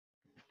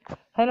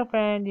Hello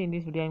friends, in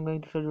this video I'm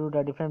going to show you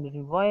the difference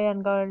between boy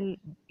and girl.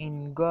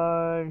 In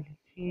girl,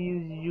 she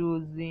is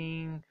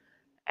using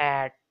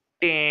a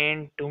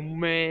tin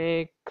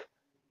to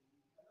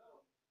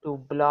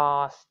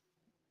blast.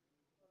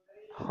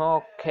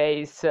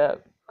 Okay, so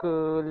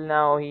cool.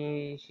 Now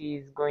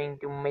she's going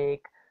to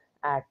make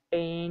a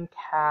tent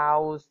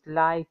house.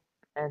 Like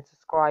and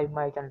subscribe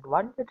my channel.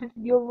 What is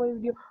your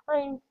video?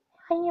 I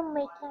am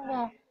making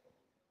a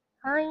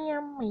I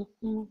am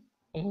making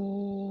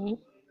a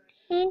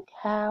tent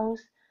house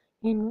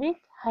in which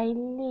I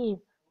live.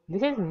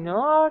 This is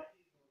not.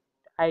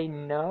 I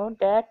know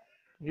that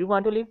you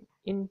want to live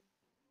in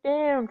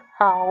tent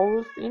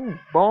house in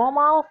bomb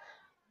house.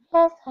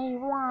 Yes, I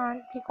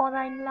want because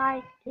I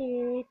like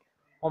it.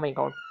 Oh my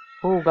God,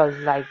 who girls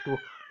like to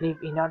live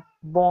in a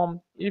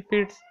bomb if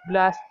it's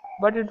blast?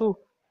 What to do?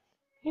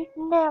 It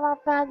never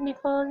blast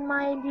because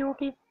my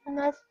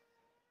beautifulness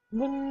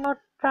will not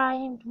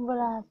trying to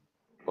blast.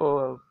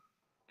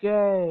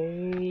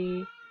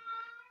 Okay.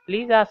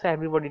 Please ask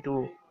everybody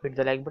to hit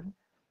the like button.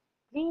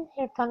 Please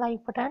hit the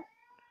like button.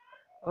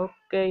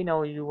 Okay,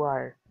 now you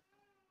are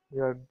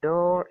your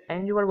door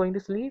and you are going to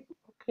sleep.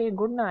 Okay,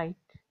 good night.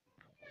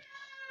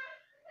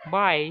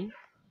 Bye.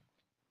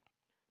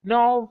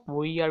 Now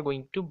we are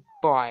going to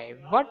buy.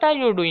 What are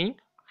you doing?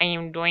 I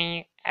am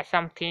doing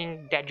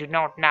something that you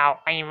don't know.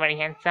 I am very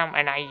handsome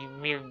and I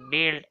will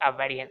build a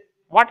very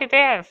what it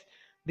is?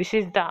 This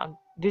is the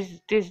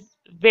this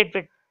wait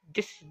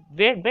this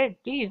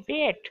wait please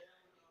wait.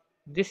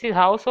 This is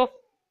house of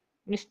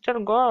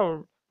Mr.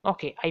 Gold.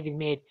 Okay, I will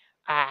make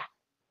a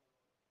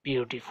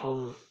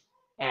beautiful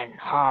and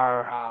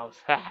her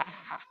house.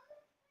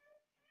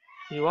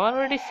 You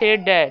already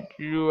said that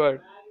you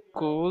are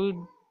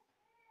cool.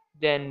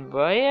 Then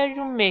why are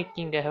you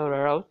making a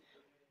horror house?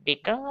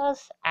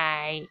 Because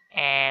I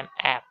am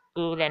a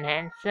cool and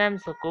handsome.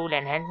 So cool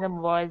and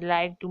handsome boys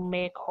like to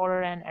make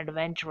horror and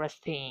adventurous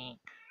thing.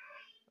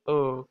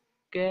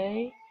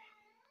 Okay.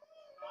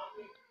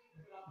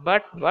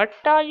 But what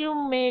are you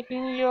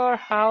making your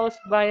house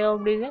by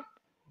obligation?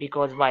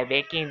 Because by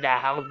making the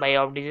house by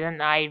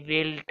obligation, I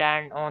will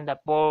turn on the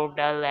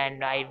portal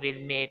and I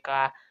will make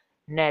a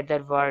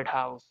netherworld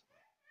house.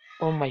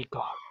 Oh my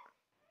God,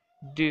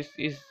 this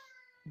is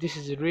this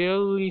is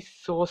really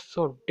so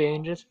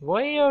dangerous.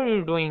 Why are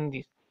you doing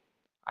this?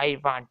 I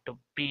want to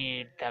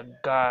beat the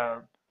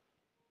girl.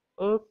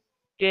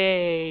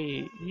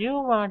 Okay, you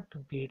want to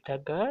beat the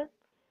girl?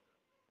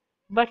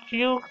 But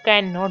you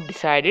cannot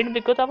decide it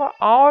because our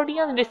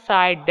audience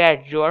decide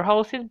that your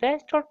house is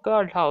best or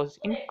girl house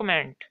in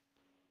comment.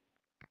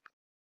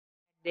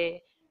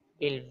 They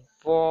will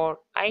vote.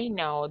 I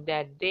know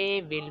that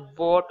they will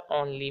vote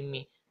only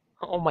me.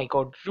 Oh my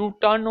God! You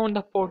turn on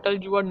the portal.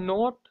 You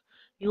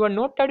are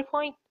not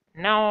terrifying.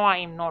 No, I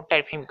am not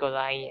terrifying because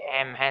I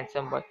am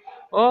handsome. But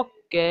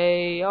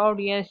okay,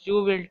 audience,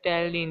 you will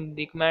tell in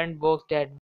the comment box that